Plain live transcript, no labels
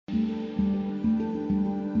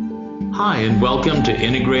Hi, and welcome to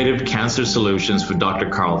Integrative Cancer Solutions with Dr.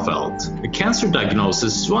 Karlfeldt. A cancer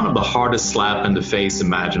diagnosis is one of the hardest slap in the face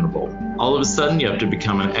imaginable. All of a sudden, you have to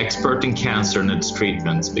become an expert in cancer and its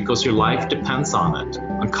treatments because your life depends on it.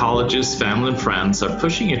 Oncologists, family, and friends are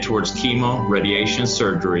pushing you towards chemo, radiation,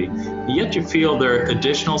 surgery, and yet you feel there are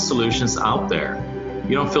additional solutions out there.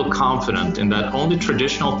 You don't feel confident in that only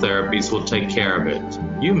traditional therapies will take care of it.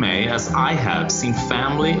 You may, as I have, seen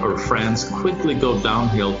family or friends quickly go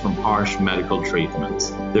downhill from harsh medical treatments.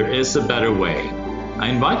 There is a better way. I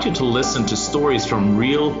invite you to listen to stories from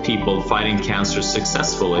real people fighting cancer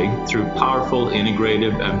successfully through powerful,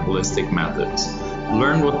 integrative, and holistic methods.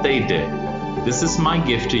 Learn what they did. This is my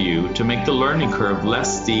gift to you to make the learning curve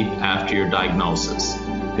less steep after your diagnosis.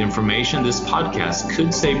 The information in this podcast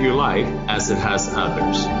could save your life as it has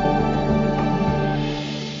others.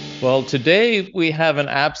 Well, today we have an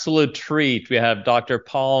absolute treat. We have Dr.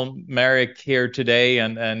 Paul Marik here today,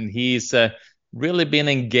 and he's really been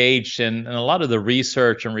engaged in a lot of the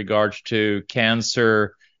research in regards to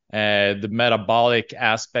cancer, the metabolic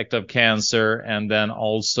aspect of cancer, and then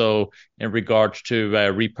also in regards to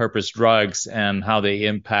repurposed drugs and how they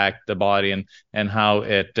impact the body and how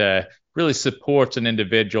it really supports an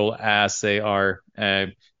individual as they are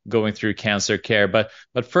going through cancer care. But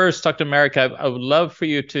first, Dr. Marik, I would love for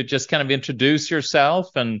you to just kind of introduce yourself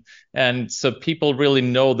and so people really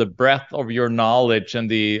know the breadth of your knowledge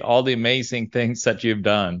and all the amazing things that you've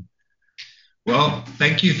done. Well,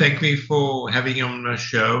 thank you. Thank you for having me on the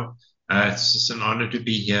show. It's just an honor to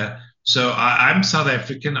be here. So I'm South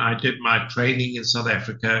African. I did my training in South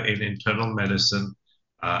Africa in internal medicine.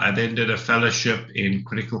 I then did a fellowship in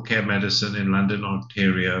critical care medicine in London,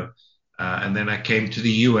 Ontario. And then I came to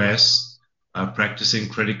the US, practicing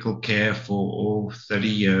critical care for 30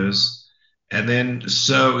 years. And then,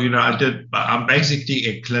 I'm basically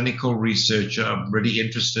a clinical researcher. I'm really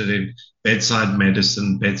interested in bedside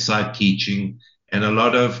medicine, bedside teaching, and a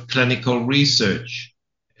lot of clinical research.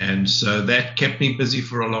 And so that kept me busy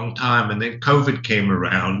for a long time. And then COVID came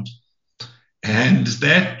around. And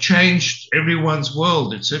that changed everyone's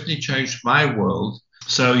world. It certainly changed my world.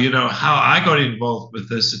 So, how I got involved with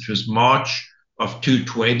this, it was March of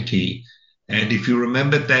 2020. And if you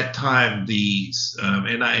remember at that time, the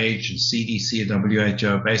NIH and CDC and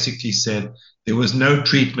WHO basically said there was no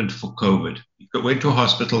treatment for COVID. You went to a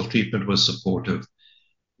hospital, treatment was supportive,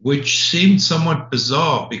 which seemed somewhat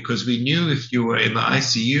bizarre because we knew if you were in the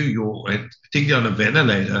ICU, and particularly on a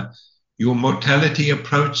ventilator, your mortality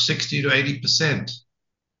approached 60 to 80%.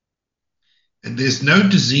 And there's no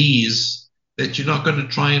disease that you're not going to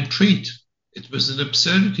try and treat. It was an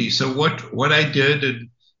absurdity. So what I did and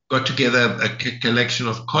got together a collection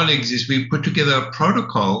of colleagues is we put together a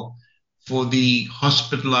protocol for the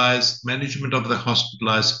hospitalized, management of the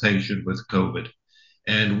hospitalized patient with COVID.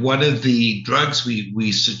 And one of the drugs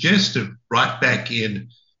we suggested right back in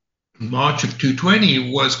March of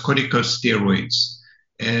 2020 was corticosteroids.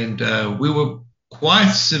 And we were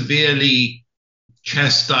quite severely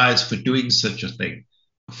chastised for doing such a thing,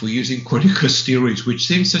 for using corticosteroids, which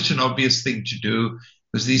seems such an obvious thing to do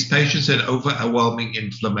because these patients had overwhelming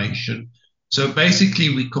inflammation. So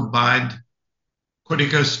basically, we combined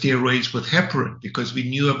corticosteroids with heparin because we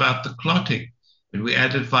knew about the clotting, and we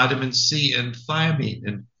added vitamin C and thiamine.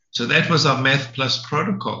 And so that was our meth plus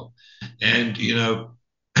protocol. And,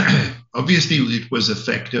 obviously it was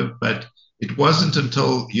effective, but it wasn't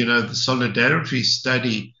until, the Solidarity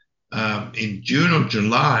study in June or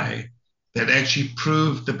July that actually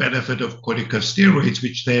proved the benefit of corticosteroids,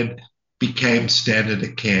 which then became standard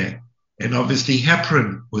of care. And obviously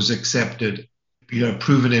heparin was accepted,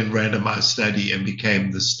 proven in randomized study and became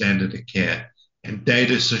the standard of care. And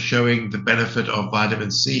data is showing the benefit of vitamin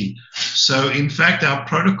C. So in fact, our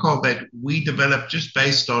protocol that we developed just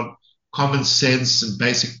based on common sense and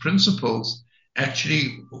basic principles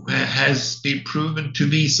actually has been proven to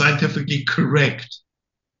be scientifically correct,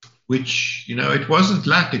 which, it wasn't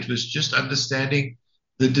luck. It was just understanding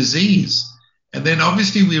the disease. And then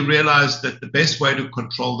obviously we realized that the best way to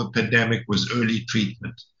control the pandemic was early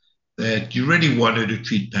treatment, that you really wanted to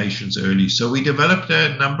treat patients early. So we developed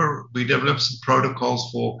some protocols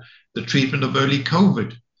for the treatment of early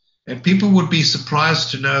COVID. And people would be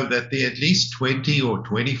surprised to know that there are at least 20 or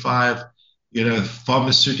 25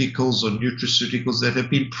 pharmaceuticals or nutraceuticals that have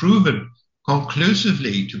been proven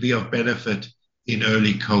conclusively to be of benefit in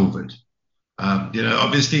early COVID.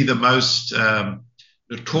 Obviously the most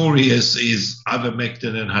notorious is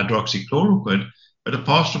ivermectin and hydroxychloroquine, but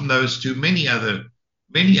apart from those two, many other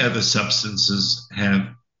substances have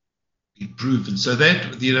been proven. So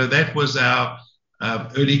that was our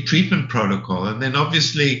early treatment protocol. And then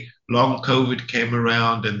obviously long COVID came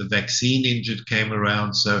around and the vaccine injured came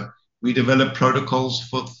around. So we developed protocols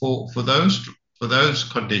for those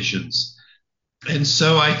conditions. And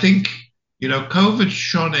so I think, COVID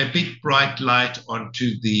shone a big bright light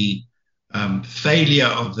onto the failure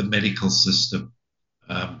of the medical system,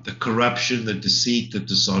 the corruption, the deceit, the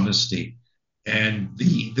dishonesty, and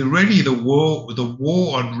the war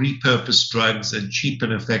on repurposed drugs and cheap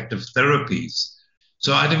and effective therapies.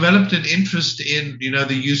 So I developed an interest in,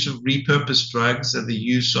 the use of repurposed drugs and the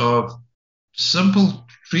use of simple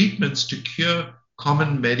treatments to cure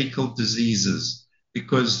common medical diseases,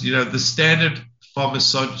 because, the standard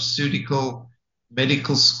pharmaceutical,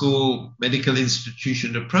 medical school, medical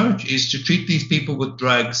institution approach is to treat these people with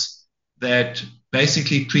drugs that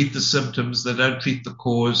basically treat the symptoms, that don't treat the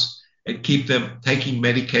cause, and keep them taking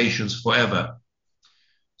medications forever.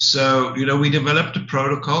 So, we developed a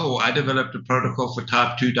protocol, or I developed a protocol for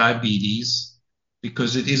type 2 diabetes,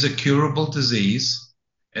 because it is a curable disease.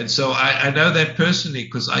 And so I know that personally,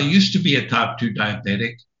 because I used to be a type 2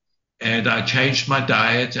 diabetic, and I changed my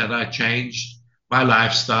diet and I changed my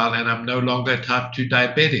lifestyle, and I'm no longer a type 2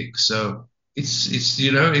 diabetic. So it's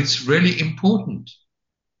really important.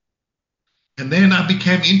 And then I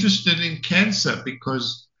became interested in cancer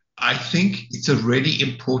because I think it's a really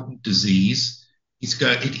important disease.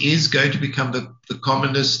 It is going to become the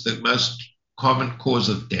commonest, the most common cause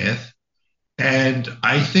of death. And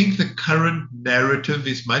I think the current narrative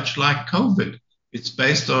is much like COVID. It's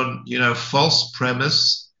based on, false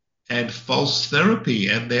premise and false therapy.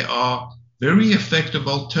 And there are very effective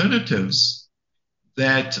alternatives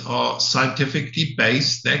that are scientifically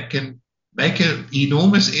based that can make an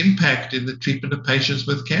enormous impact in the treatment of patients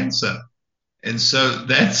with cancer. And so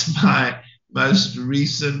that's my most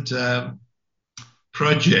recent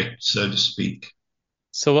project, so to speak.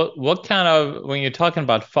 So what kind of, when you're talking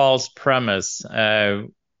about false premise,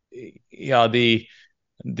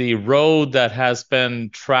 the road that has been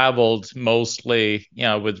traveled mostly,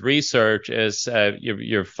 with research is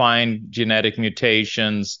you find genetic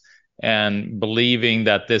mutations and believing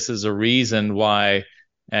that this is a reason why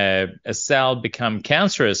a cell become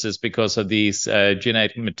cancerous is because of these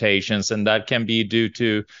genetic mutations, and that can be due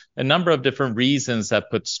to a number of different reasons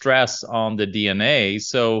that put stress on the DNA.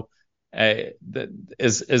 So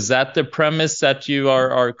is that the premise that you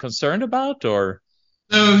are concerned about, or?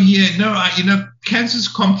 Cancer is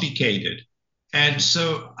complicated. And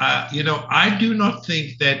so, I do not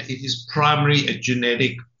think that it is primarily a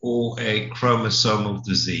genetic or a chromosomal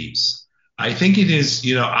disease. I think it is,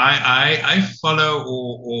 I follow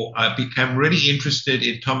or I become really interested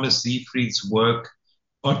in Thomas Seyfried's work,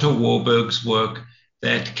 Otto Warburg's work,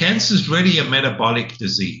 that cancer is really a metabolic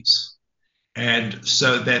disease. And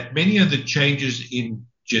so that many of the changes in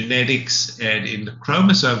genetics and in the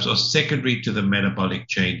chromosomes are secondary to the metabolic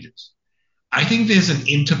changes. I think there's an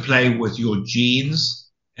interplay with your genes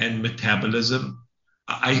and metabolism.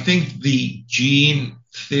 I think the gene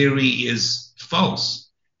theory is false.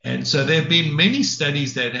 And so there have been many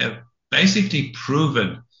studies that have basically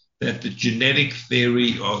proven that the genetic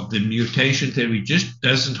theory or the mutation theory just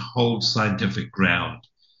doesn't hold scientific ground.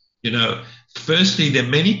 Firstly, there are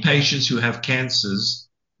many patients who have cancers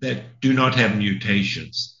that do not have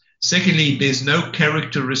mutations. Secondly, there's no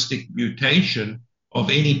characteristic mutation of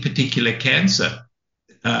any particular cancer.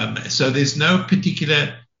 So there's no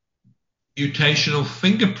particular mutational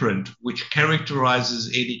fingerprint which characterizes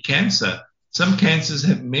any cancer. Some cancers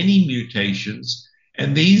have many mutations,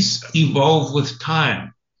 and these evolve with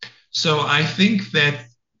time. So I think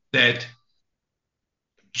that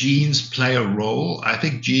genes play a role. I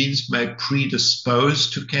think genes may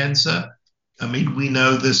predispose to cancer. I mean, we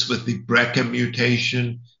know this with the BRCA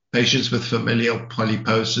mutation. Patients with familial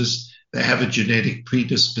polyposis, they have a genetic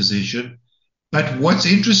predisposition. But what's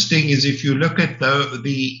interesting is if you look at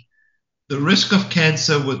the risk of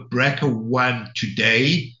cancer with BRCA1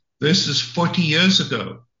 today versus 40 years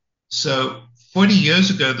ago. So 40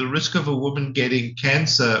 years ago, the risk of a woman getting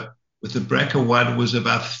cancer with the BRCA1 was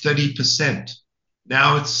about 30%.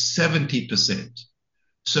 Now it's 70%.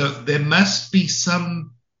 So there must be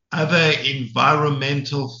some other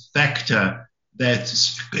environmental factor that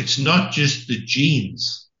it's not just the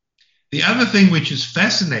genes. The other thing which is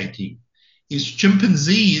fascinating is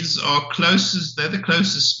chimpanzees they're the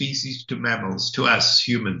closest species to mammals, to us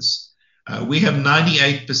humans. We have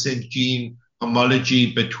 98% gene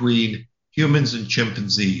homology between humans and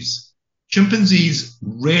chimpanzees. Chimpanzees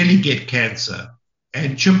rarely get cancer,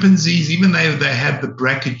 and chimpanzees, even though they have the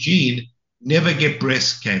BRCA gene, never get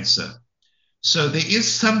breast cancer. So there is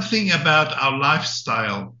something about our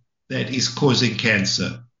lifestyle that is causing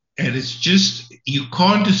cancer. And it's just you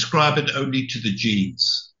can't describe it only to the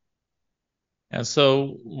genes. And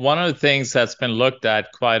so one of the things that's been looked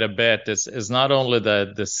at quite a bit is not only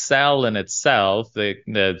the cell in itself,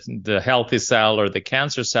 the healthy cell or the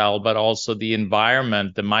cancer cell, but also the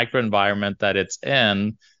environment, the microenvironment that it's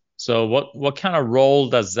in. So what kind of role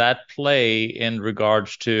does that play in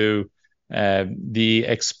regards to the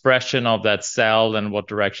expression of that cell and what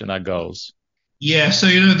direction that goes? Yeah, so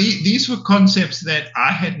these were concepts that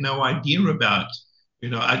I had no idea about.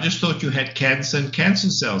 I just thought you had cancer and cancer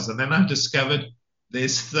cells. And then I discovered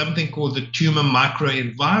there's something called the tumor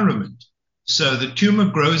microenvironment. So the tumor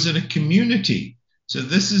grows in a community. So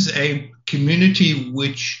this is a community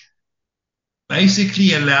which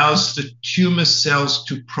basically allows the tumor cells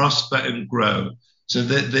to prosper and grow. So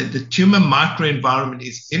the tumor microenvironment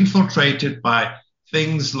is infiltrated by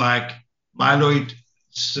things like myeloid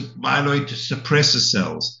suppressor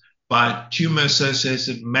cells, by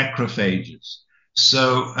tumor-associated macrophages,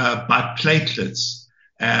 so by platelets.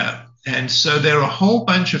 And so there are a whole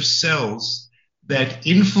bunch of cells that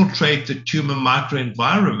infiltrate the tumor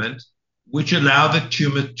microenvironment, which allow the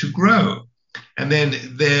tumor to grow. And then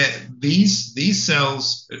these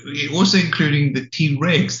cells, also including the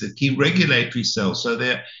Tregs, the T regulatory cells. So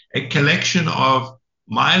they're a collection of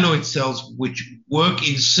myeloid cells which work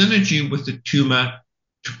in synergy with the tumor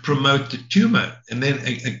to promote the tumor. And then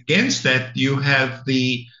against that, you have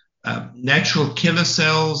the natural killer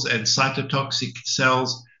cells and cytotoxic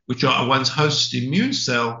cells, which are one's host immune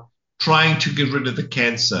cell, trying to get rid of the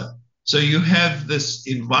cancer. So you have this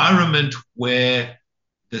environment where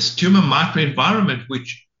this tumor microenvironment,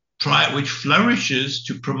 which flourishes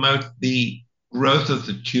to promote the growth of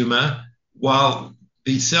the tumor, while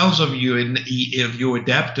the cells of your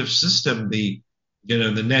adaptive system, the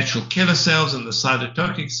natural killer cells and the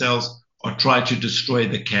cytotoxic cells, are trying to destroy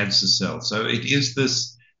the cancer cells. So it is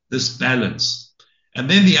this balance. And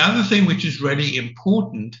then the other thing which is really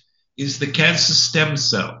important is the cancer stem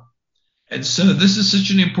cell. And so this is such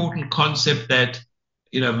an important concept that,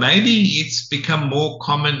 maybe it's become more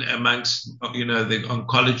common amongst, the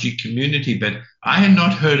oncology community, but I had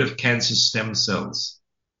not heard of cancer stem cells.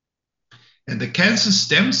 And the cancer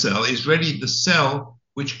stem cell is really the cell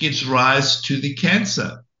which gives rise to the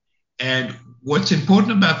cancer. And what's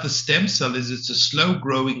important about the stem cell is it's a slow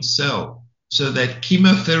growing cell, so that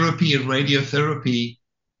chemotherapy and radiotherapy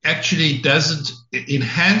actually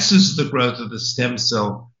enhances the growth of the stem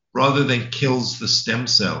cell rather than kills the stem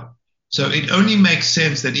cell. So it only makes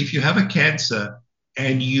sense that if you have a cancer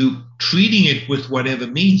and you treating it with whatever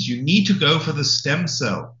means, you need to go for the stem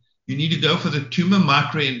cell. You need to go for the tumor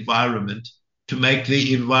microenvironment to make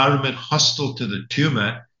the environment hostile to the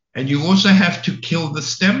tumor. And you also have to kill the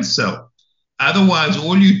stem cell. Otherwise,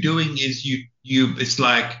 all you're doing is it's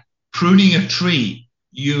like pruning a tree.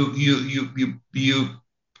 You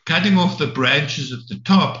cutting off the branches at the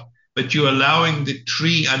top, but you're allowing the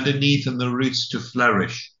tree underneath and the roots to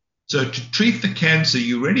flourish. So to treat the cancer,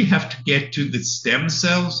 you really have to get to the stem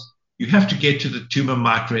cells. You have to get to the tumor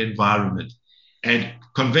microenvironment. And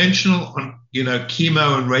conventional,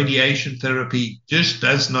 chemo and radiation therapy just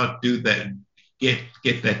does not do that,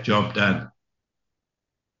 get that job done.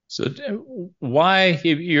 So why,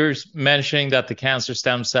 you're mentioning that the cancer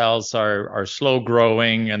stem cells are slow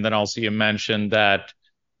growing, and then also you mentioned that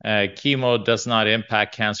chemo does not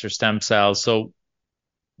impact cancer stem cells. So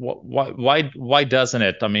why doesn't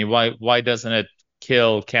it? I mean, why doesn't it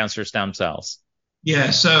kill cancer stem cells? Yeah,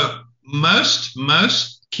 so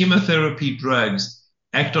most chemotherapy drugs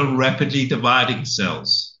act on rapidly dividing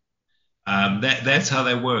cells. That's how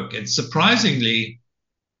they work. And surprisingly,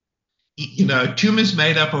 tumor is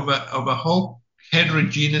made up of a whole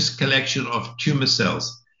heterogeneous collection of tumor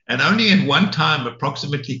cells. And only at one time,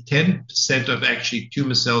 approximately 10% of actually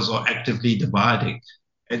tumor cells are actively dividing.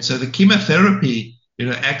 And so the chemotherapy,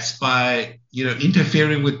 acts by,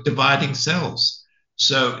 interfering with dividing cells.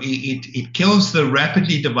 So it kills the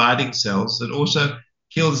rapidly dividing cells. It also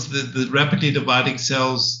kills the rapidly dividing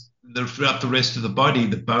cells throughout the rest of the body,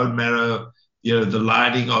 the bone marrow, the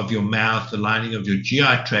lining of your mouth, the lining of your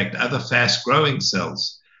GI tract, other fast-growing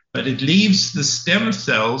cells. But it leaves the stem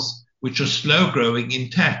cells, which are slow-growing,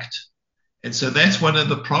 intact. And so that's one of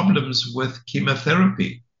the problems with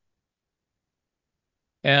chemotherapy.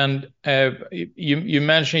 And you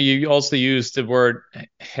mentioned, you also used the word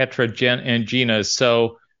heterogeneous.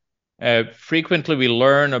 So frequently we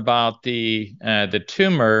learn about the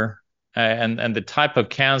tumor and the type of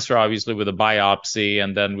cancer, obviously with a biopsy,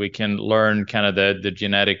 and then we can learn kind of the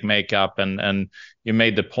genetic makeup. And you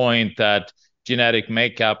made the point that genetic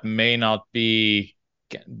makeup may not be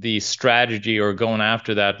the strategy, or going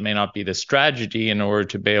after that may not be the strategy in order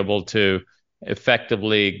to be able to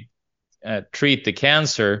effectively treat the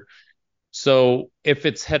cancer. So if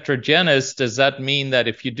it's heterogeneous, does that mean that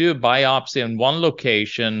if you do a biopsy in one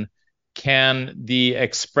location, can the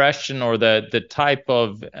expression or the type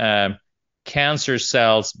of cancer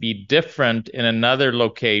cells be different in another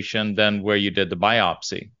location than where you did the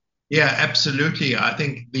biopsy? Yeah, absolutely. I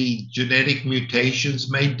think the genetic mutations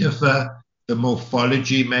may differ, the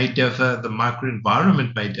morphology may differ, the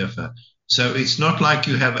microenvironment may differ. So it's not like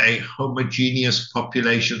you have a homogeneous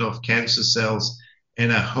population of cancer cells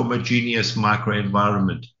and a homogeneous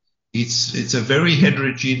microenvironment. It's a very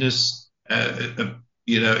heterogeneous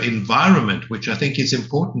environment, which I think is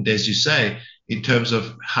important, as you say, in terms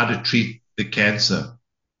of how to treat the cancer.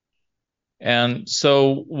 And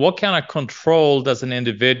so what kind of control does an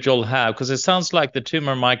individual have? Because it sounds like the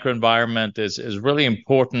tumor microenvironment is really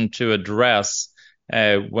important to address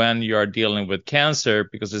when you're dealing with cancer,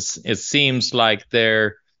 because it seems like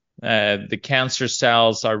the cancer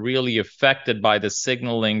cells are really affected by the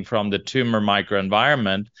signaling from the tumor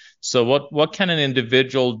microenvironment. So what can an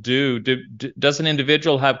individual do? Does an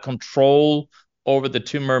individual have control over the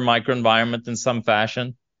tumor microenvironment in some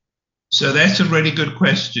fashion? So that's a really good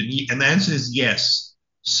question. And the answer is yes.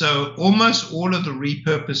 So almost all of the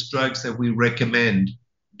repurposed drugs that we recommend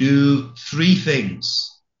do three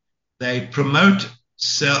things. They promote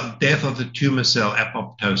cell death of the tumor cell,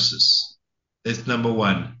 apoptosis. That's number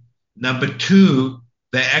one. Number two,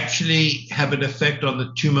 they actually have an effect on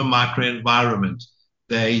the tumor microenvironment.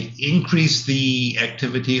 They increase the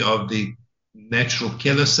activity of the natural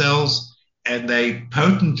killer cells, and they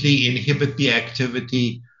potently inhibit the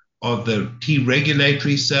activity of the T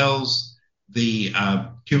regulatory cells, the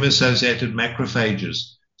tumor-associated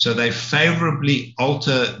macrophages. So they favorably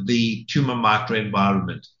alter the tumor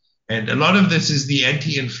microenvironment. And a lot of this is the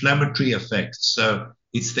anti-inflammatory effect. So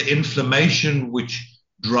it's the inflammation which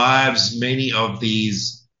drives many of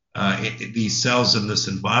these cells in this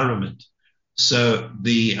environment. So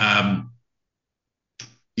the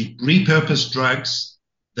repurposed drugs,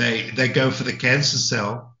 they go for the cancer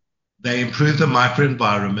cell. They improve the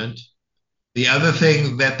microenvironment. The other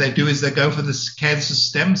thing that they do is they go for this cancer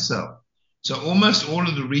stem cell. So almost all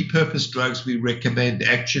of the repurposed drugs we recommend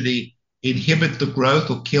actually inhibit the growth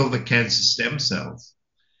or kill the cancer stem cells.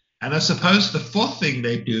 And I suppose the fourth thing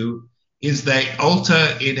they do is they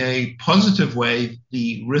alter in a positive way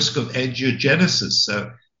the risk of angiogenesis.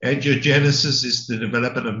 So angiogenesis is the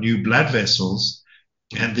development of new blood vessels,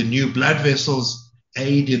 and the new blood vessels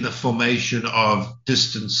aid in the formation of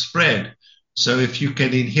distant spread. So if you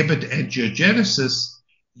can inhibit angiogenesis,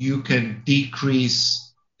 you can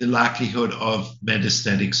decrease the likelihood of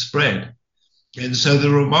metastatic spread. And so the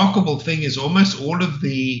remarkable thing is almost all of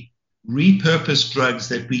the repurposed drugs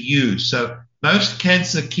that we use. So most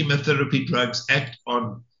cancer chemotherapy drugs act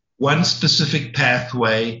on one specific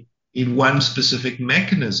pathway in one specific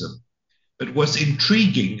mechanism. But what's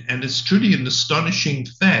intriguing, and it's truly an astonishing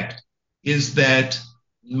fact, is that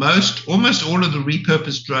almost all of the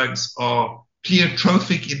repurposed drugs are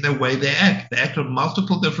pleiotropic in the way they act. They act on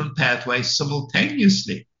multiple different pathways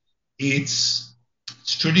simultaneously. It's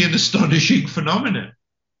truly an astonishing phenomenon.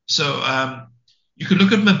 So you can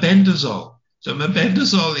look at Mebendazole. So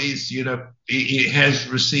Mebendazole is, it has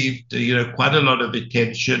received, quite a lot of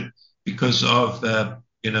attention because of,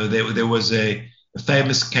 there was a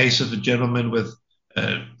famous case of a gentleman with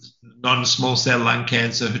non-small cell lung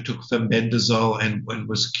cancer who took Mebendazole and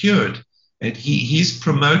was cured. And he's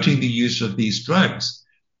promoting the use of these drugs.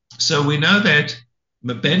 So we know that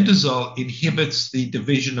Mebendazole inhibits the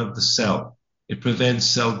division of the cell. It prevents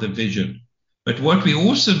cell division. But what we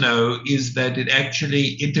also know is that it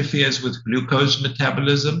actually interferes with glucose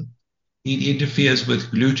metabolism. It interferes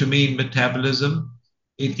with glutamine metabolism.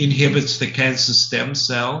 It inhibits the cancer stem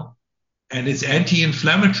cell. And it's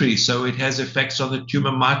anti-inflammatory, so it has effects on the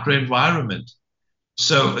tumor microenvironment.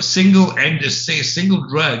 So a single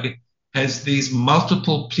drug has these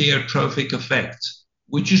multiple pleiotropic effects,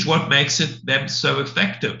 which is what makes them so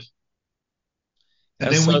effective.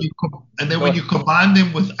 And then when you combine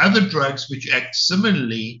them with other drugs which act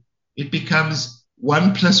similarly, it becomes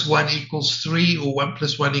 1 + 1 = 3 or 1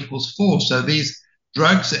 + 1 = 4. So these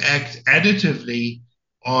drugs act additively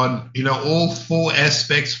on all 5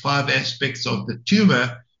 aspects of the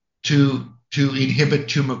tumor to inhibit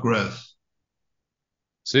tumor growth.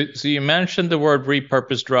 So you mentioned the word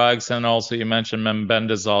repurposed drugs, and also you mentioned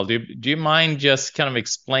Mebendazole. Do you mind just kind of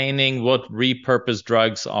explaining what repurposed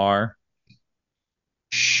drugs are?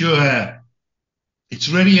 Sure. It's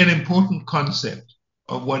really an important concept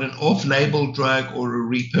of what an off-label drug or a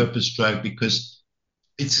repurposed drug, because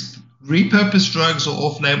repurposed drugs or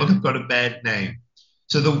off-label have got a bad name.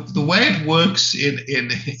 So the way it works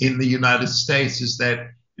in the United States is that,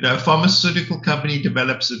 a pharmaceutical company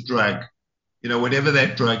develops a drug, whatever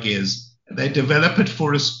that drug is, and they develop it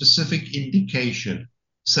for a specific indication.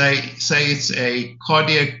 Say it's a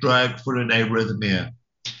cardiac drug for an arrhythmia.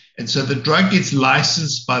 And so the drug gets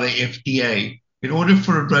licensed by the FDA. In order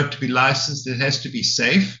for a drug to be licensed, it has to be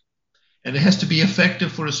safe and it has to be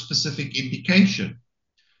effective for a specific indication.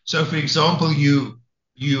 So, for example, you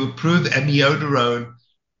approve amiodarone,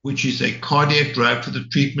 which is a cardiac drug for the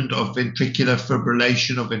treatment of ventricular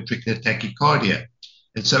fibrillation or ventricular tachycardia.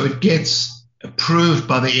 And so it gets approved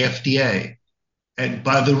by the FDA. And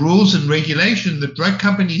by the rules and regulation, the drug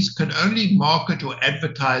companies can only market or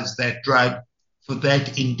advertise that drug for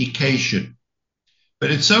that indication. But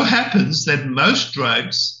it so happens that most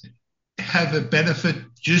drugs have a benefit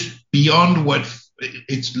just beyond what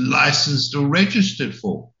it's licensed or registered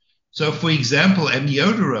for. So, for example,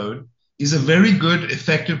 amiodarone is a very good,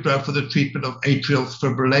 effective drug for the treatment of atrial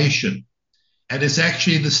fibrillation. And it's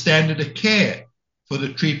actually the standard of care for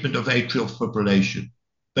the treatment of atrial fibrillation.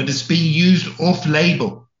 But it's being used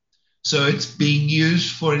off-label. So it's being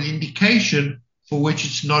used for an indication for which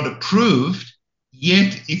it's not approved,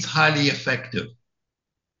 yet it's highly effective.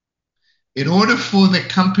 In order for the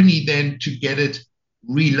company then to get it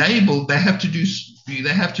relabeled, they have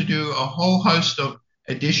to do a whole host of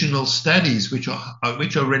additional studies, which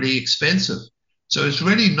are really expensive. So it's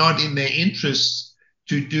really not in their interests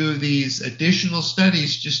to do these additional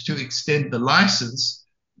studies just to extend the license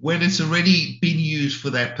when it's already been used for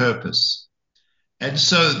that purpose. And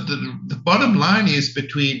so the bottom line is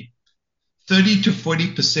between 30 to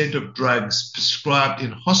 40% of drugs prescribed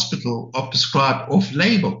in hospital are prescribed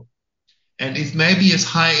off-label. And it may be as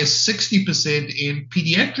high as 60% in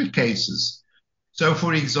pediatric cases. So,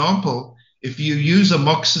 for example, if you use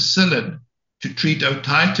amoxicillin to treat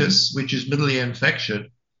otitis, which is middle ear infection,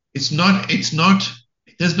 it does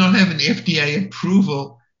not have an FDA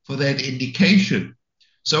approval for that indication.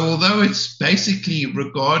 So although it's basically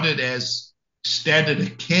regarded as standard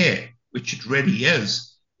of care, which it really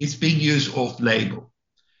is, it's being used off-label.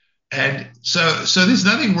 And so there's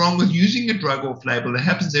nothing wrong with using a drug off-label. It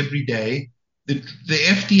happens every day. The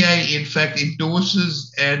FDA, in fact,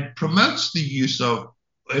 endorses and promotes the use of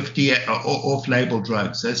FDA off-label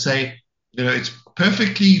drugs. They say, it's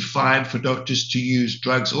perfectly fine for doctors to use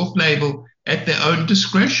drugs off-label at their own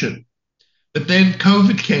discretion. But then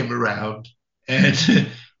COVID came around and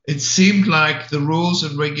it seemed like the rules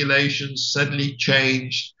and regulations suddenly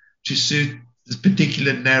changed to suit this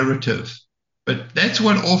particular narrative. But that's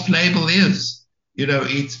what off-label is.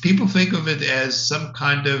 It's people think of it as some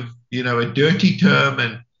kind of, a dirty term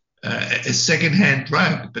and a secondhand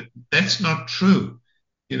drug, but that's not true.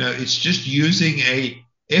 It's just using a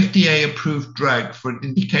FDA-approved drug for an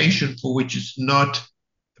indication for which it's not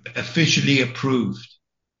officially approved.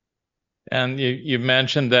 And you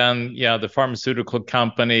mentioned then, the pharmaceutical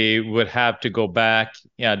company would have to go back,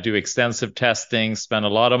 do extensive testing, spend a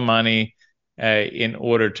lot of money in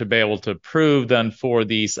order to be able to approve then for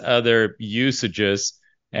these other usages.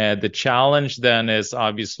 The challenge then is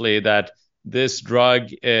obviously that this drug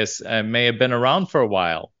may have been around for a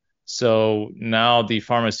while. So now the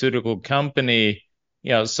pharmaceutical company,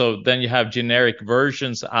 so then you have generic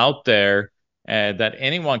versions out there that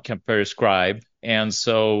anyone can prescribe. And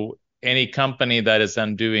so any company that is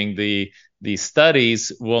then doing the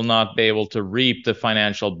studies will not be able to reap the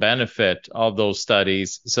financial benefit of those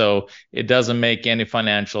studies. So it doesn't make any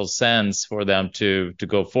financial sense for them to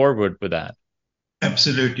go forward with that.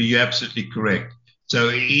 Absolutely. You're absolutely correct. So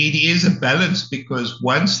it is a balance because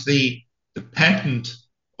once the patent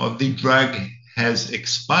of the drug has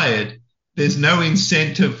expired, there's no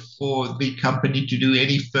incentive for the company to do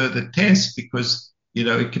any further tests because,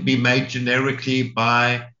 it can be made generically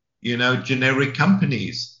by, generic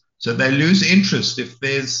companies. So they lose interest.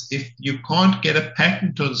 If you can't get a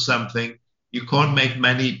patent on something, you can't make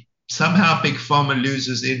money. Somehow Big Pharma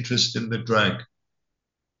loses interest in the drug.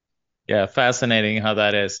 Yeah, fascinating how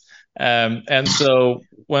that is. And so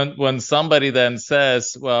when somebody then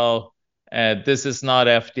says, well, this is not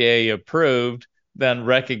FDA approved, then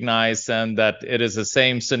recognize then that it is the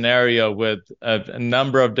same scenario with a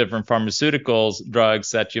number of different pharmaceuticals,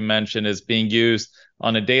 drugs that you mentioned is being used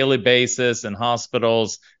on a daily basis in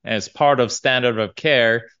hospitals as part of standard of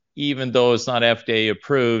care, even though it's not FDA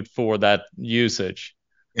approved for that usage.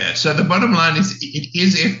 Yeah, so the bottom line is it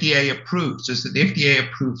is FDA approved. So it's an FDA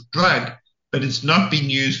approved drug, but it's not being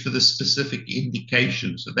used for the specific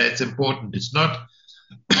indication. So that's important. It's not,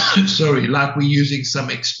 like we're using some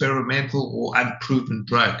experimental or unproven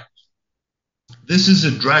drug. This is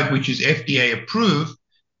a drug which is FDA approved,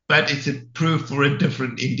 but it's approved for a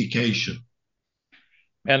different indication.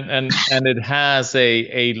 And it has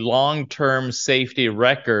a long-term safety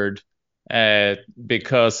record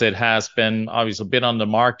because it has been obviously been on the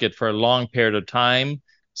market for a long period of time.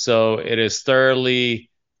 So it is thoroughly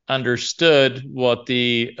understood what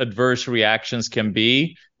the adverse reactions can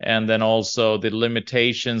be, and then also the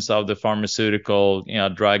limitations of the pharmaceutical,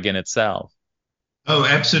 drug in itself. Oh,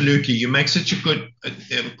 absolutely. You make such a good,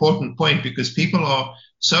 important point, because people are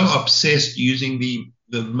so obsessed using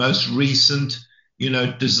the most recent,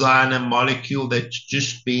 designer molecule that's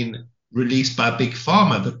just been released by Big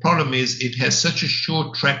Pharma. The problem is it has such a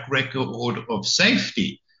short track record of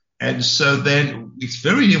safety. And so then it's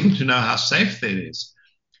very difficult to know how safe that is.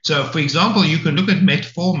 So, for example, you can look at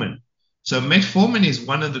metformin. So metformin is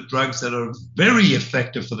one of the drugs that are very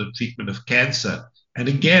effective for the treatment of cancer. And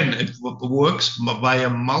again, it works via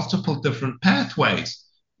multiple different pathways.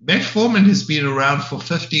 Metformin has been around for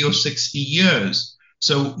 50 or 60 years.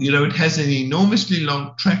 So, it has an enormously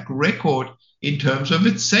long track record in terms of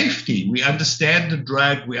its safety. We understand the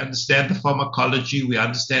drug, we understand the pharmacology, we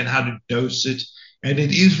understand how to dose it, and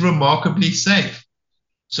it is remarkably safe.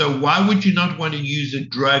 So why would you not want to use a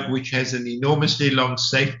drug which has an enormously long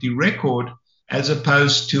safety record as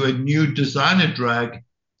opposed to a new designer drug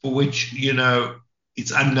for which,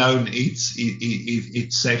 it's unknown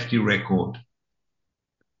its safety record?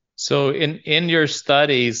 So in your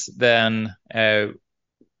studies then,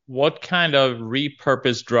 what kind of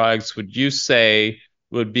repurposed drugs would you say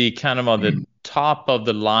would be kind of on the top of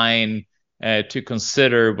the line to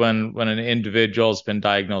consider when an individual's been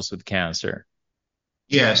diagnosed with cancer?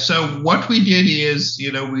 Yeah, so what we did is,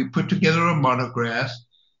 we put together a monograph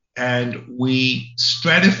and we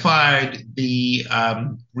stratified the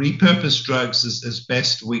repurposed drugs as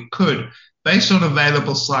best we could based on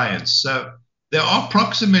available science. So there are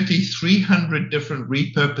approximately 300 different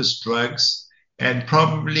repurposed drugs and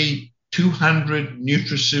probably 200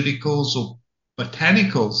 nutraceuticals or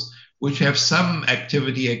botanicals which have some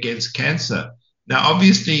activity against cancer. Now,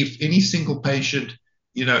 obviously, if any single patient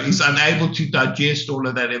is unable to digest all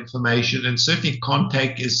of that information and certainly can't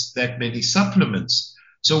take that many supplements.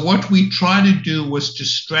 So what we tried to do was to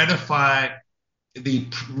stratify the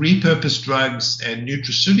repurposed drugs and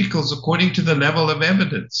nutraceuticals according to the level of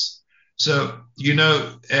evidence. So,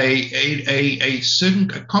 a certain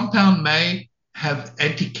compound may have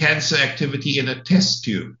anti-cancer activity in a test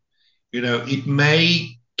tube. It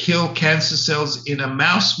may kill cancer cells in a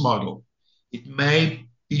mouse model. It may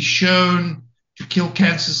be shown to kill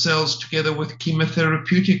cancer cells together with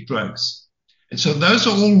chemotherapeutic drugs. And so those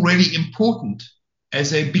are all really important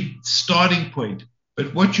as a big starting point.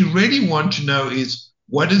 But what you really want to know is,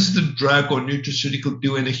 what does the drug or nutraceutical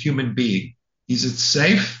do in a human being? Is it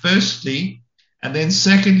safe, firstly? And then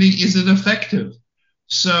secondly, is it effective?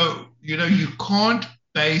 So, you can't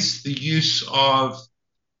base the use of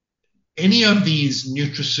any of these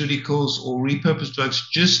nutraceuticals or repurposed drugs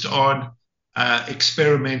just on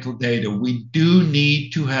experimental data. We do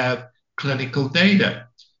need to have clinical data.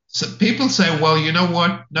 So people say, well, you know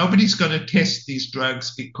what? Nobody's going to test these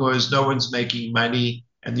drugs because no one's making money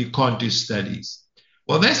and you can't do studies.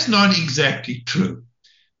 Well, that's not exactly true,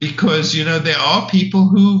 because, there are people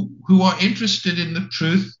who are interested in the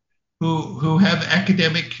truth, who have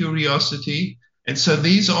academic curiosity. And so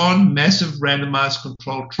these aren't massive randomized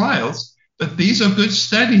controlled trials, but these are good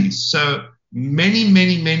studies. So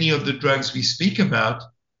many of the drugs we speak about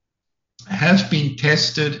have been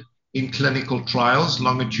tested in clinical trials,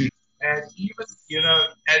 longitudinal, and even,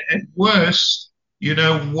 at worst,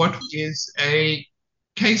 what is a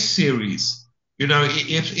case series?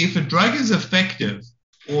 If a drug is effective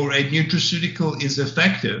or a nutraceutical is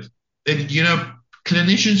effective, then,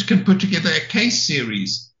 clinicians can put together a case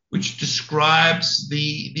series which describes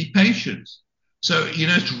the patient. So,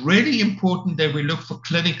 it's really important that we look for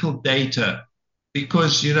clinical data,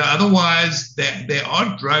 because, otherwise there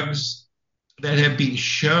are drugs that have been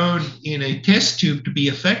shown in a test tube to be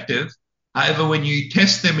effective. However, when you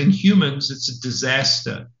test them in humans, it's a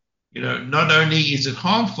disaster. Not only is it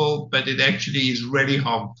harmful, but it actually is really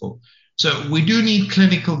harmful. So we do need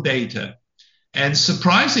clinical data. And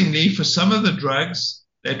surprisingly, for some of the drugs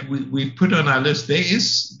that we've put on our list, there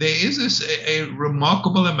is a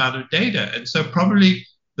remarkable amount of data. And so probably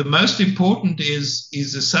the most important is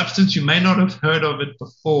a substance you may not have heard of it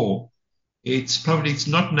before. It's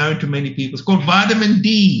not known to many people. It's called vitamin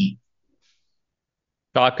D.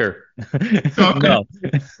 Shocker. No.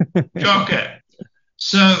 Shocker.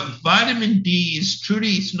 So vitamin D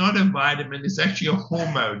it's not a vitamin, it's actually a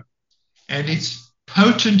hormone. And it's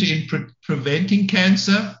potent in preventing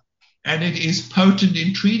cancer, and it is potent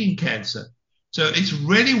in treating cancer. So it's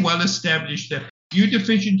really well established that if you're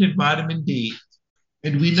deficient in vitamin D,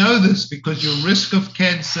 and we know this because your risk of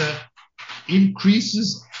cancer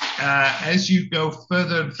increases as you go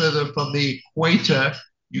further and further from the equator.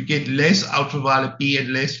 You get less ultraviolet B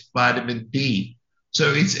and less vitamin D.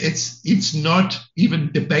 So it's not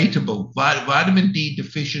even debatable. Vitamin D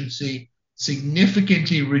deficiency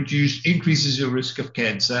significantly increases your risk of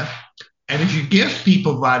cancer. And if you give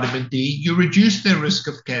people vitamin D, you reduce their risk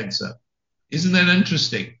of cancer. Isn't that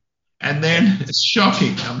interesting? And then it's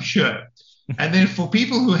shocking, I'm sure. And then for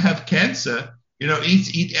people who have cancer,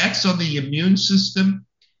 it acts on the immune system.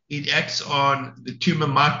 It acts on the tumor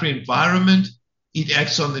microenvironment. It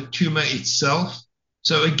acts on the tumor itself.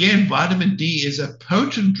 So again, vitamin D is a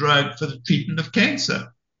potent drug for the treatment of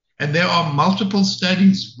cancer. And there are multiple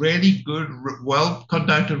studies, really good,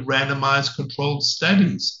 well-conducted, randomized, controlled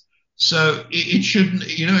studies. So it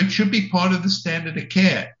should be part of the standard of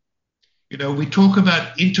care. We talk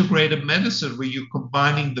about integrative medicine, where you're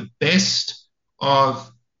combining the best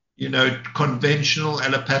of, conventional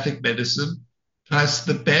allopathic medicine plus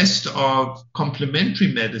the best of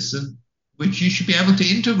complementary medicine, which you should be able to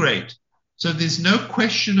integrate. So there's no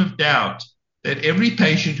question of doubt that every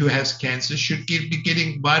patient who has cancer should be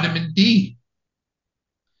getting vitamin D.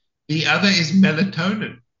 The other is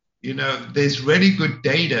melatonin. There's really good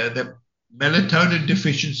data that melatonin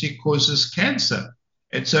deficiency causes cancer.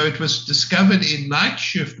 And so it was discovered in night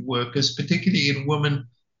shift workers, particularly in women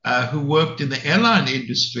who worked in the airline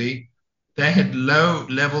industry. They had low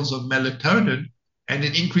levels of melatonin, and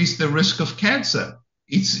it increased the risk of cancer.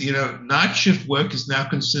 Night shift work is now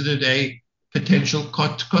considered a potential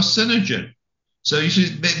carcinogen. So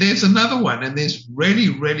there's another one, and there's really,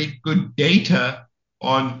 really good data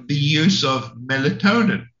on the use of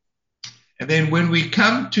melatonin. And then when we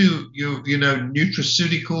come to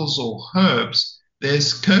nutraceuticals or herbs,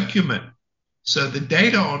 there's curcumin. So the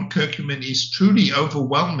data on curcumin is truly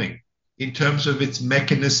overwhelming in terms of its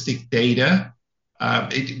mechanistic data.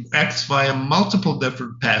 It acts via multiple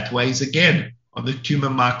different pathways, again, on the tumor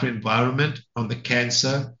microenvironment, on the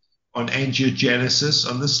cancer, on angiogenesis,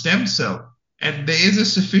 on the stem cell. And there is a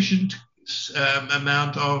sufficient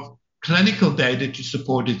amount of clinical data to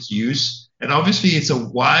support its use. And obviously, it's a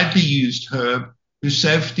widely used herb whose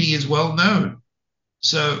safety is well known.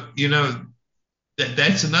 So,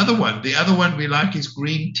 that's another one. The other one we like is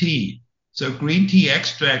green tea. So green tea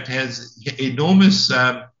extract has enormous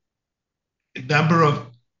number of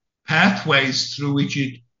pathways through which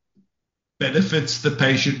it benefits the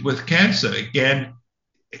patient with cancer. Again,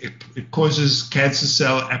 it causes cancer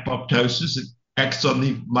cell apoptosis. It acts on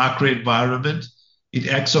the microenvironment. It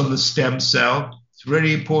acts on the stem cell. It's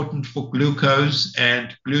very important for glucose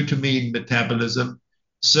and glutamine metabolism.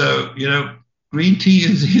 So, green tea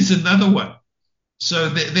is another one. So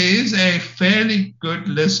there is a fairly good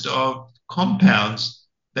list of compounds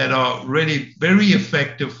that are really very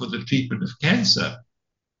effective for the treatment of cancer.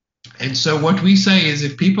 And so what we say is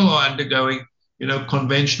if people are undergoing,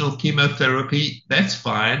 conventional chemotherapy, that's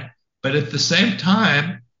fine. But at the same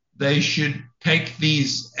time, they should take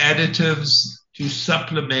these additives to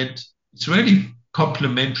supplement. It's really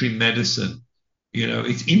complementary medicine.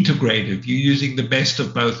 It's integrative. You're using the best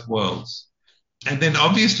of both worlds. And then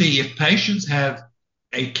obviously, if patients have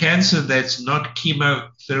a cancer that's not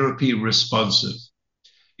chemotherapy responsive,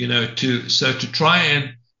 to try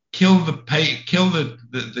and kill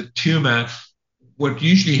the tumor, what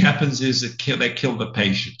usually happens is they kill the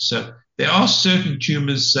patient. So there are certain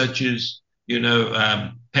tumors such as,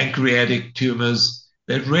 pancreatic tumors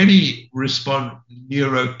that really respond,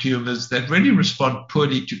 neurotumors that really respond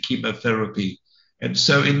poorly to chemotherapy. And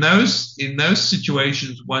so in those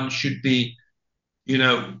situations, one should be,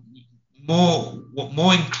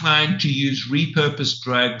 more inclined to use repurposed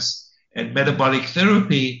drugs and metabolic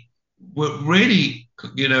therapy. We're really,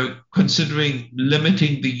 considering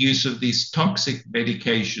limiting the use of these toxic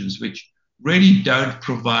medications, which really don't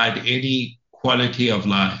provide any quality of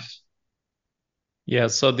life. Yeah,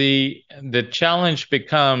 so the challenge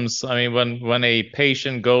becomes, when a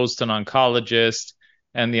patient goes to an oncologist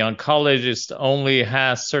and the oncologist only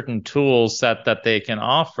has certain tools that they can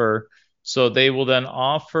offer, so they will then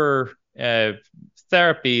offer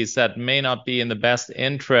therapies that may not be in the best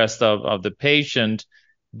interest of the patient,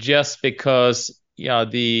 just because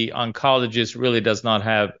the oncologist really does not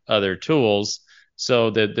have other tools.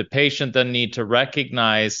 So the patient then need to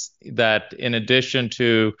recognize that in addition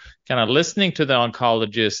to kind of listening to the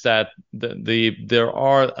oncologist, that there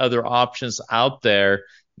are other options out there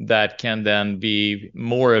that can then be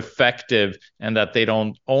more effective, and that they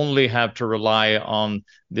don't only have to rely on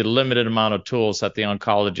the limited amount of tools that the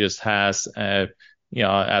oncologist has at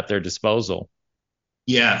their disposal.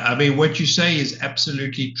 Yeah, I mean, what you say is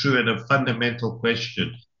absolutely true and a fundamental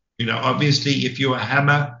question. Obviously, if you're a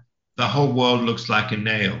hammer, the whole world looks like a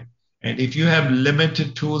nail. And if you have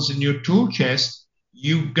limited tools in your tool chest,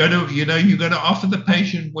 you got to offer the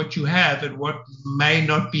patient what you have and what may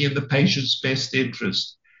not be in the patient's best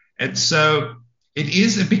interest. And so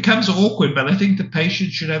it becomes awkward, but I think the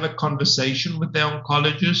patient should have a conversation with their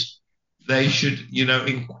oncologist. They should,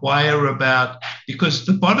 inquire about, because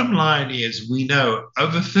the bottom line is we know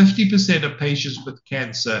over 50% of patients with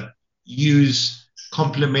cancer use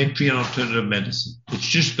complementary and alternative medicine. It's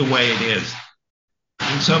just the way it is.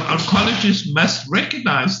 And so oncologists must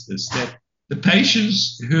recognize this, that the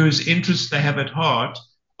patients whose interests they have at heart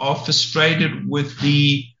are frustrated with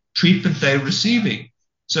the treatment they're receiving.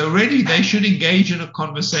 So really they should engage in a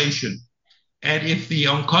conversation. And if the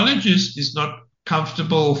oncologist is not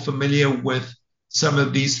comfortable or familiar with some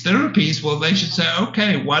of these therapies, well, they should say,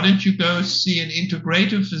 okay, why don't you go see an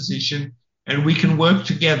integrative physician and we can work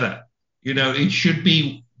together. It should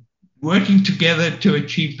be working together to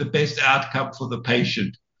achieve the best outcome for the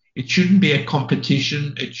patient. It shouldn't be a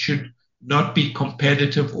competition. It should not be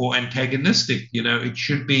competitive or antagonistic. It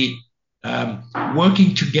should be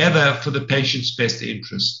working together for the patient's best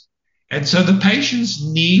interest. And so the patients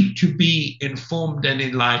need to be informed and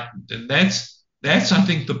enlightened. And that's, I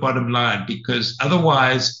think, the bottom line, because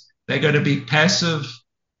otherwise they're going to be passive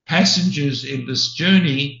passengers in this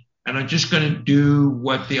journey and are just going to do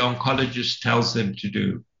what the oncologist tells them to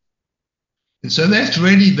do. And so that's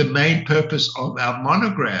really the main purpose of our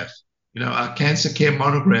monograph, our cancer care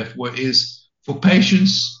monograph, is for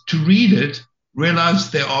patients to read it,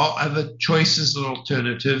 realize there are other choices and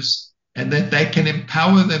alternatives, and that they can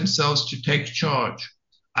empower themselves to take charge.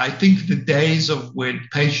 I think the days of when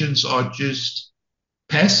patients are just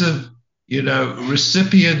passive,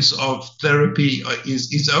 recipients of therapy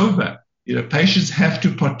is over. Patients have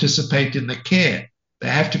to participate in the care. They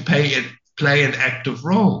have to play an active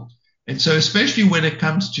role. And so especially when it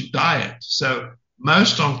comes to diet. So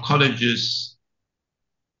most oncologists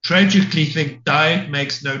tragically think diet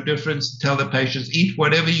makes no difference, tell the patients, eat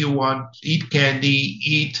whatever you want, eat candy,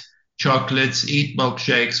 eat chocolates, eat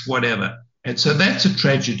milkshakes, whatever. And so that's a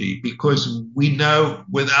tragedy, because we know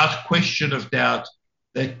without question of doubt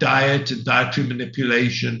that diet and dietary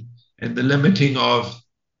manipulation and the limiting of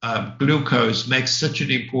glucose makes such an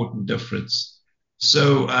important difference.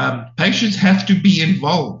 So patients have to be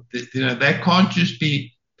involved. They can't just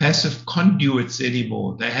be passive conduits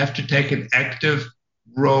anymore. They have to take an active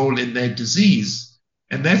role in their disease.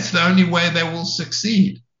 And that's the only way they will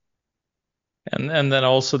succeed. And then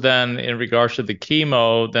also then in regards to the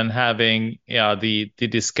chemo, then having the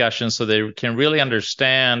discussion so they can really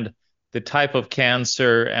understand the type of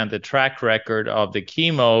cancer and the track record of the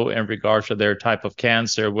chemo in regards to their type of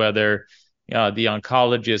cancer, whether the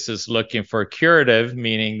oncologist is looking for curative,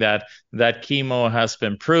 meaning that chemo has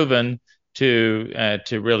been proven to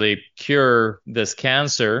really cure this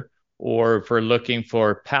cancer, or if we're looking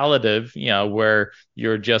for palliative, where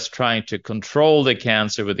you're just trying to control the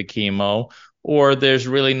cancer with the chemo, or there's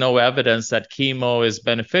really no evidence that chemo is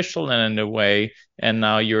beneficial in any way, and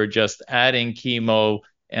now you're just adding chemo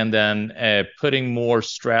and then putting more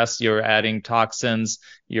stress, you're adding toxins,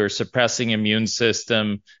 you're suppressing immune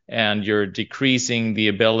system, and you're decreasing the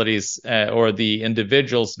abilities or the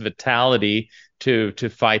individual's vitality to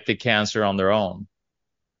fight the cancer on their own.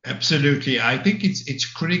 Absolutely. I think it's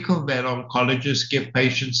critical that oncologists give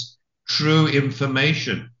patients true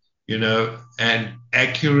information, and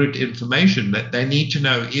accurate information, that they need to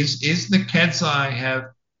know, is the cancer I have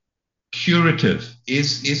curative?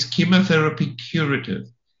 Is chemotherapy curative?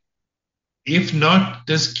 If not,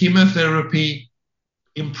 does chemotherapy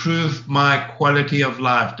improve my quality of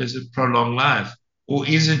life? Does it prolong life? Or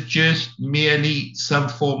is it just merely some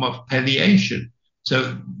form of palliation?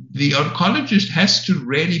 So the oncologist has to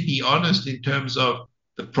really be honest in terms of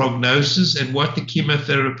the prognosis and what the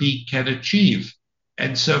chemotherapy can achieve.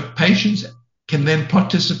 And so patients can then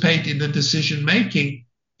participate in the decision making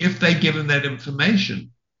if they're given that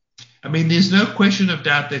information. I mean, there's no question of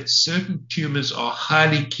doubt that certain tumors are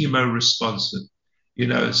highly chemo responsive.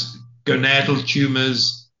 Gonadal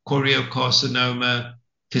tumors, choriocarcinoma,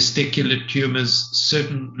 testicular tumors,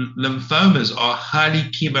 certain lymphomas are highly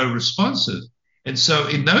chemo responsive. And so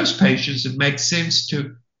in those patients, it makes sense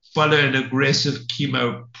to follow an aggressive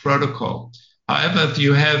chemo protocol. However, if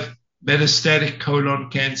you have metastatic colon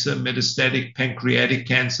cancer, metastatic pancreatic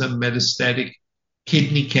cancer, metastatic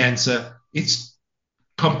kidney cancer, it's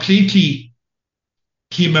completely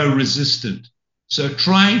chemo resistant. So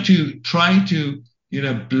trying to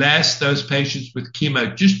blast those patients with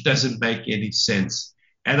chemo just doesn't make any sense.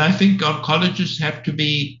 And I think oncologists have to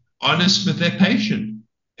be honest with their patient.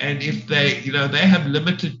 And if they have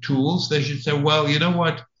limited tools, they should say, well, you know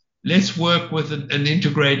what? Let's work with an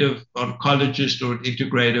integrative oncologist or an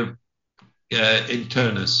integrative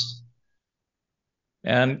internist.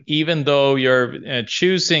 And even though you're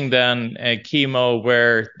choosing then a chemo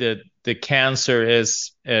where the cancer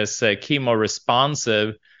is chemo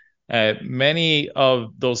responsive, many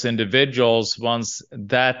of those individuals, once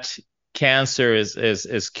that cancer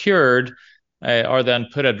is cured, are then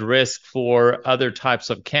put at risk for other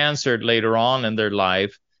types of cancer later on in their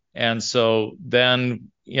life. And so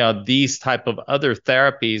then, these type of other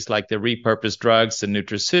therapies like the repurposed drugs and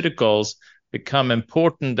nutraceuticals become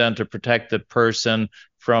important then to protect the person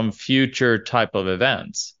from future type of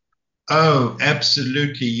events. Oh,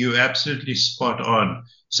 absolutely. You're absolutely spot on.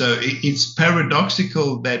 So it's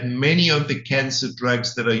paradoxical that many of the cancer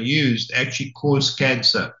drugs that are used actually cause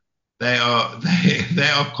cancer. They are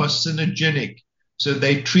carcinogenic. So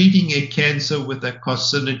they're treating a cancer with a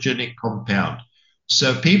carcinogenic compound.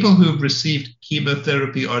 So people who've received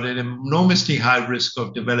chemotherapy are at an enormously high risk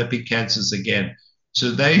of developing cancers again.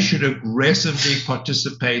 So they should aggressively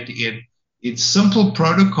participate in simple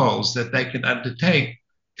protocols that they can undertake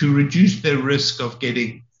to reduce their risk of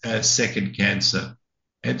getting second cancer.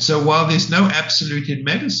 And so while there's no absolute in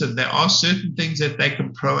medicine, there are certain things that they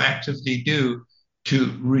can proactively do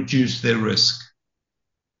to reduce their risk.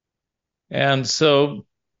 And so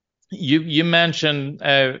you mentioned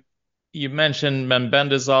mebendazole,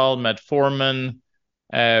 metformin.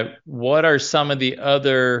 What are some of the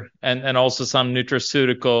other, and also some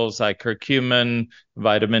nutraceuticals like curcumin,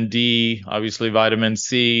 vitamin D, obviously vitamin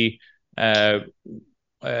C.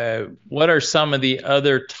 What are some of the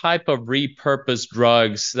other type of repurposed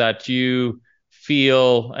drugs that you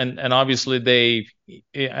feel, and obviously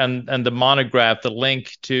and the monograph, the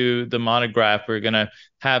link to the monograph, we're going to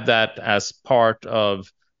have that as part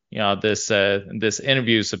of this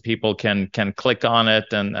interview, so people can click on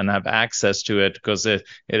it and have access to it, because it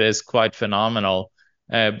is quite phenomenal.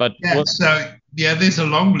 But there's a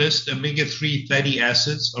long list. Omega-3 fatty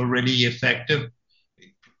acids are really effective,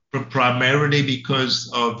 primarily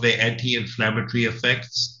because of their anti-inflammatory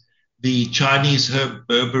effects. The Chinese herb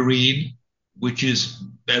berberine, which is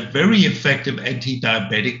a very effective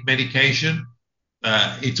anti-diabetic medication.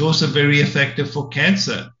 It's also very effective for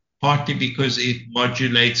cancer, partly because it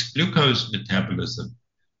modulates glucose metabolism.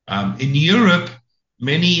 In Europe,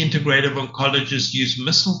 many integrative oncologists use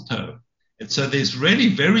mistletoe. And so there's really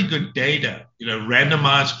very good data,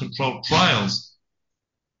 randomized controlled trials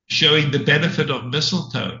showing the benefit of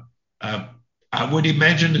mistletoe. I would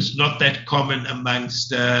imagine it's not that common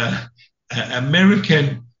amongst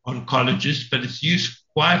American oncologists, but it's used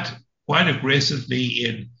quite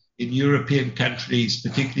aggressively in European countries,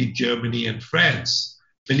 particularly Germany and France.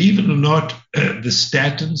 Believe it or not, the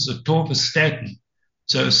statins, atorvastatin.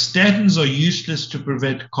 So statins are useless to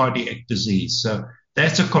prevent cardiac disease. So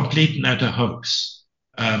that's a complete and utter hoax.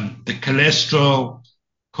 The cholesterol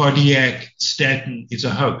cardiac statin is a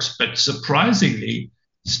hoax, but surprisingly,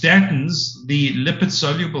 statins, the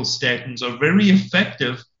lipid-soluble statins, are very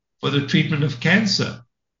effective for the treatment of cancer.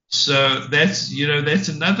 So that's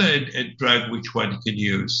another drug which one can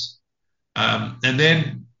use. And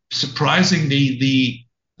then, surprisingly, the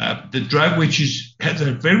drug which has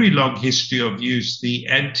a very long history of use, the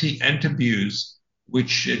antabuse,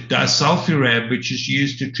 which disulfiram, which is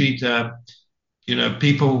used to treat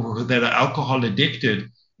people that are alcohol addicted,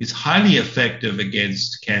 is highly effective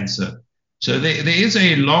against cancer. So there is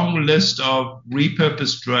a long list of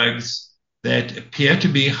repurposed drugs that appear to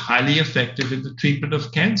be highly effective in the treatment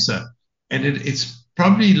of cancer. And it's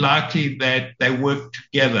probably likely that they work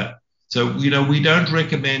together. So, we don't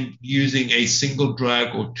recommend using a single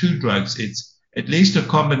drug or two drugs. It's at least a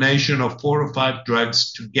combination of 4 or 5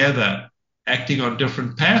 drugs together acting on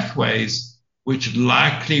different pathways, which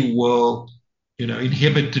likely will,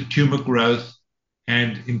 inhibit the tumor growth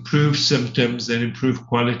and improve symptoms and improve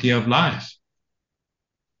quality of life.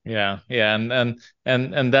 Yeah,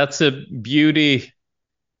 and that's a beauty.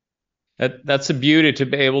 That's a beauty to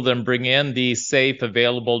be able to bring in these safe,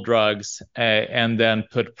 available drugs and then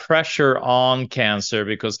put pressure on cancer,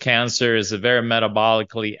 because cancer is a very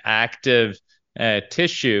metabolically active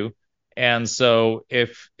tissue. And so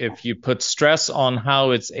if you put stress on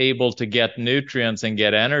how it's able to get nutrients and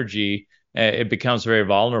get energy, it becomes very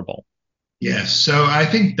vulnerable. Yes, so I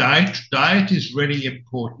think diet is really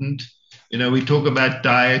important. We talk about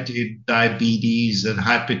diet in diabetes and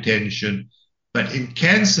hypertension, but in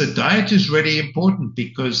cancer, diet is really important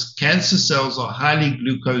because cancer cells are highly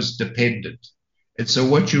glucose dependent. And so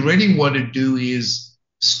what you really want to do is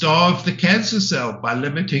starve the cancer cell by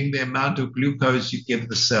limiting the amount of glucose you give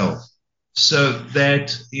the cell. So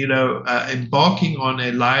that, embarking on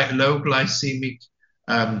a low glycemic,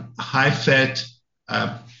 high fat,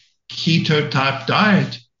 keto type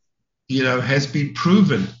diet, has been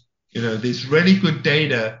proven. There's really good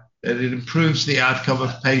data that it improves the outcome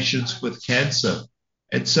of patients with cancer.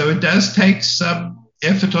 And so it does take some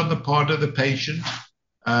effort on the part of the patient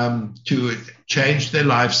to change their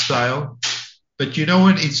lifestyle. But you know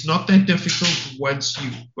what? It's not that difficult once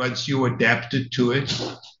you adapted to it.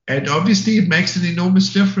 And obviously it makes an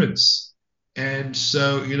enormous difference. And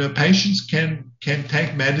so, patients can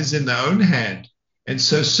take matters in their own hand. And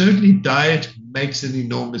so certainly diet makes an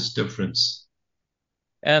enormous difference.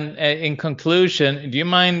 And in conclusion, do you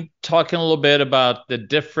mind talking a little bit about the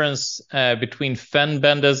difference between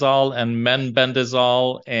fenbendazole and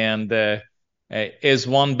mebendazole, and is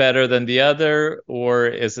one better than the other, or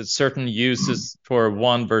is it certain uses for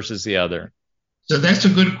one versus the other? So that's a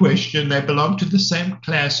good question. They belong to the same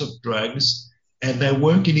class of drugs, and they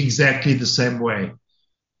work in exactly the same way.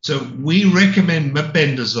 So we recommend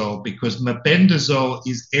mebendazole because mebendazole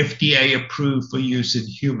is FDA approved for use in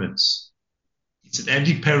humans. It's an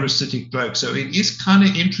antiparasitic drug. So it is kind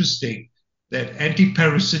of interesting that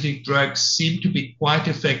antiparasitic drugs seem to be quite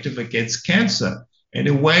effective against cancer. In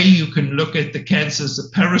a way, you can look at the cancer as a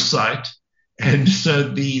parasite. And so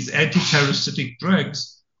these antiparasitic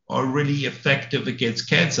drugs are really effective against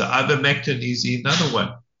cancer. Ivermectin is another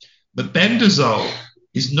one. Mebendazole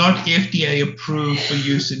is not FDA approved for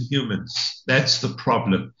use in humans. That's the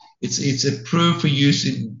problem. It's approved for use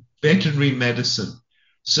in veterinary medicine.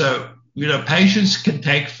 So, patients can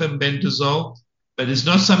take fenbendazole, but it's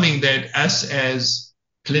not something that us as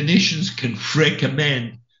clinicians can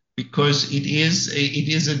recommend because it is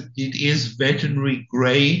veterinary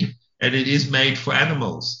grade and it is made for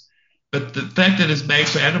animals. But the fact that it's made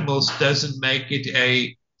for animals doesn't make it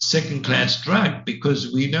a second-class drug,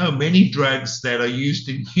 because we know many drugs that are used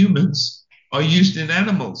in humans are used in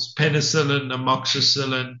animals: penicillin,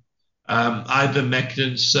 amoxicillin,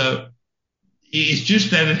 ivermectin. So it's just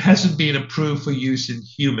that it hasn't been approved for use in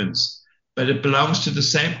humans, but it belongs to the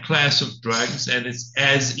same class of drugs and it's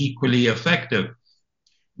as equally effective.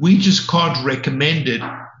 We just can't recommend it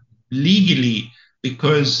legally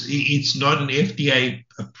because it's not an FDA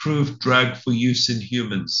approved drug for use in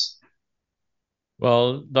humans.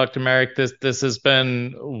 Well, Dr. Marik, this has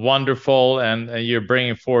been wonderful, and you're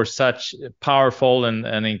bringing forth such powerful and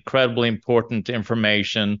incredibly important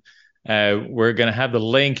information. We're going to have the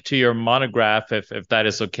link to your monograph, if that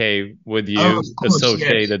is okay with you, of course,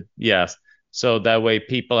 associated. Yes. So that way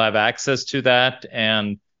people have access to that,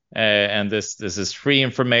 and this is free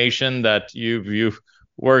information that you've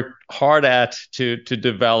worked hard at to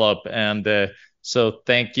develop. And so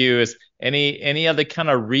thank you. Is any other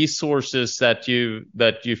kind of resources that you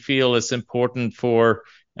feel is important for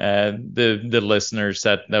the listeners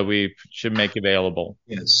that we should make available?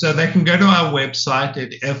 Yes, so they can go to our website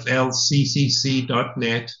at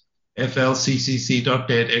flccc.net, and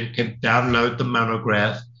can download the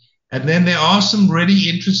monograph. And then there are some really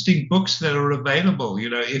interesting books that are available.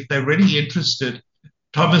 If they're really interested,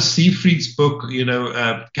 Thomas Seyfried's book,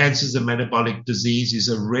 Cancers and Metabolic Disease, is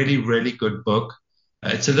a really, really good book.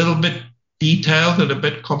 It's a little bit detailed and a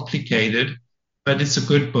bit complicated, but it's a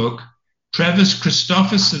good book. Travis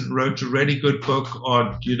Christofferson wrote a really good book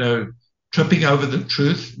on, tripping over the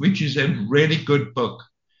truth, which is a really good book.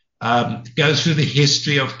 It goes through the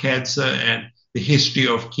history of cancer and the history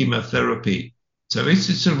of chemotherapy. So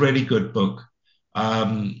it's a really good book.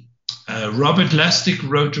 Robert Lustig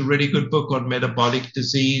wrote a really good book on metabolic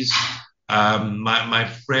disease. My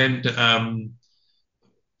friend, and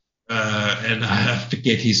I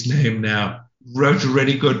forget his name now, wrote a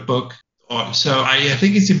really good book. So I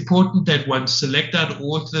think it's important that one select out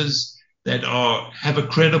authors that have a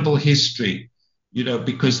credible history,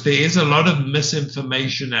 because there is a lot of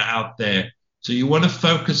misinformation out there. So you want to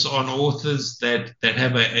focus on authors that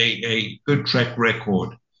have a good track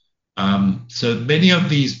record. So many of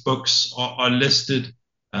these books are listed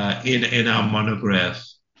in our monograph.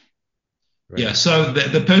 Right. Yeah, so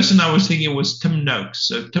the person I was thinking was Tim Noakes.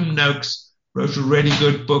 So Tim Noakes wrote a really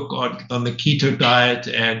good book on the keto diet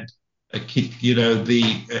and a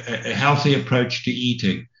healthy approach to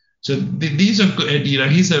eating. So these are good.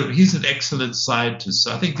 He's an excellent scientist.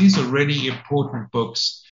 So I think these are really important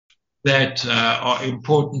books that are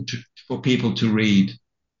important for people to read.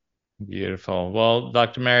 Beautiful. Well,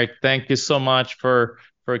 Dr. Marik, thank you so much for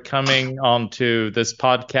coming onto this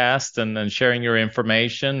podcast and sharing your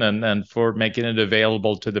information and for making it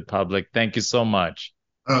available to the public. Thank you so much.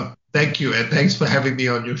 Thank you, and thanks for having me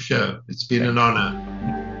on your show. It's been an honor.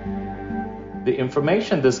 The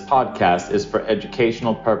information in this podcast is for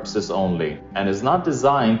educational purposes only and is not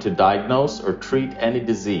designed to diagnose or treat any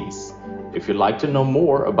disease. If you'd like to know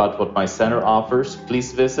more about what my center offers,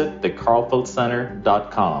 please visit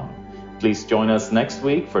thekarlfeldcenter.com. Please join us next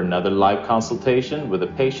week for another live consultation with a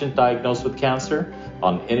patient diagnosed with cancer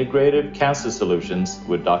on Integrative Cancer Solutions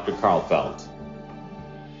with Dr. Karlfeldt.